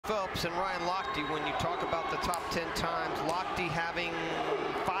Phelps and Ryan Lochte, when you talk about the top 10 times, Lochte having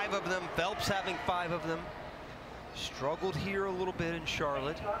 5 of them, Phelps having 5 of them. Struggled here a little bit in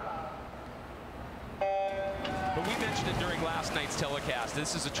Charlotte. But we mentioned it during last night's telecast.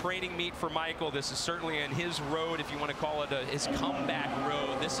 This is a training meet for Michael. This is certainly in his road, if you want to call it his comeback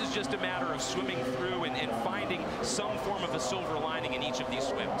road. This is just a matter of swimming through and finding some form of a silver lining in each of these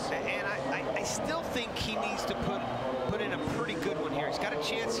swims. And I still think he needs to put in a pretty good one here. He's got a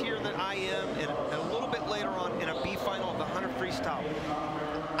chance here in the IM and a little bit later on in a B final of the 100 freestyle.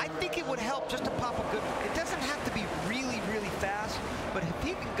 I think it would help just to pop a good one. It doesn't have to be really, really fast, but if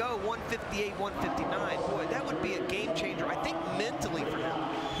he can go 158, 159, boy, that would be a game changer, I think, mentally for him.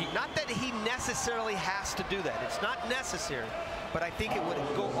 Not that he necessarily has to do that. It's not necessary, but I think it would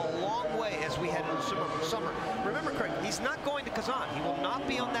go a long way as we head into the summer. Remember, Craig, he's not going to Kazan. He will not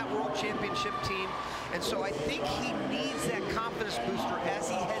be on that World Championship team, and so I think he needs that confidence booster as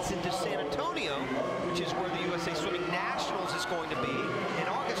he heads into San Antonio, which is where the USA Swimming Nationals is going to be in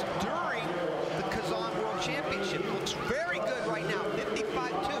August during the Kazan World Championship. Looks very good right now,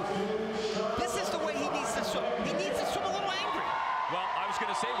 55.2. This is the way he needs to swim. He needs to swim a little angry. Well, I was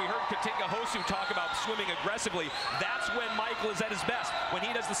going to say, we heard Katinka Hosszu talk about swimming aggressively. That's when Michael is at his best, when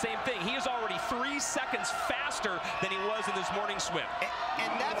he does the same thing. He is already 3 seconds faster than he was in this morning swim.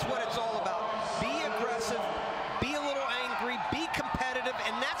 And that's what it's all about. Be aggressive, be a little angry, be competitive,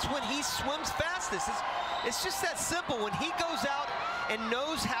 and that's when he swims fastest. It's just that simple. When he goes out and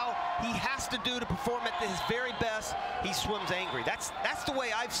knows how he has to do to perform at his very best, he swims angry. That's the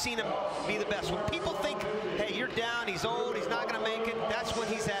way I've seen him be the best. When people think, hey, you're down, he's old, he's not going to make it, that's when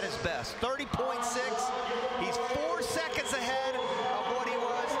he's at his best. 30.6, he's 4 seconds ahead of what he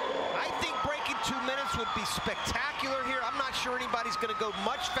was. I think breaking 2 minutes would be spectacular here. I'm not sure anybody's going to go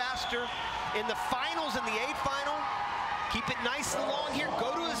much faster in the finals, in the A final. Keep it nice and long here.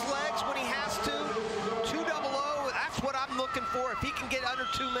 Go to his legs when he has to. 200. That's what I'm looking for. If he can get under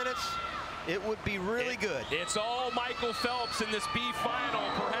 2 minutes, it would be really good. It's all Michael Phelps in this B final.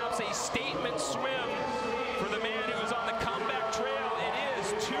 Perhaps a statement swim for the man who is on the comeback trail. It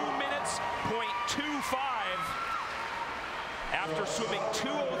is 2 minutes, .25. After swimming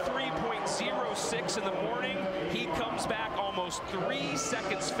 2:03.06 in the morning, he comes back almost 3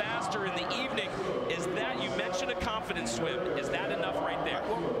 seconds faster in the evening. Is that, you mentioned a confidence swim, is that enough right there?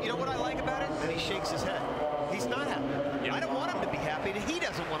 Well, you know what I like about it? That he shakes his head. He's not happy. Yep. I don't want him to be happy, and he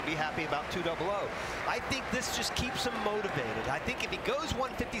doesn't want to be happy about 200. I think this just keeps him motivated. I think if he goes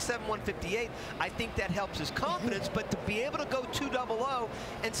 157, 158, I think that helps his confidence, but to be able to go 200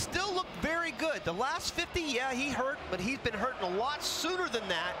 and still look very good. The last 50, yeah, he hurt, but he's been hurting a lot sooner than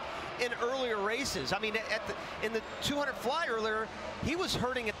that in earlier races. I mean, in the 200 fly earlier, he was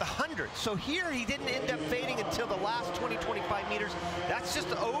hurting at the 100. So here he didn't end up fading until the last 20, 25 meters. That's just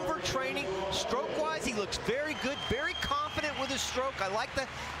overtraining. Stroke-wise, he looks very good, very confident with his stroke. I like the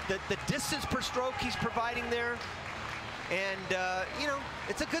distance per stroke he's providing there. And, you know,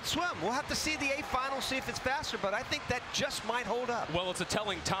 it's a good swim. We'll have to see the A final, see if it's faster, but I think that just might hold up. Well, it's a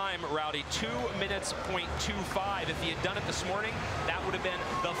telling time, Rowdy. 2 minutes, .25. If he had done it this morning, that would have been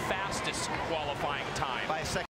the fastest qualifying time. By a second.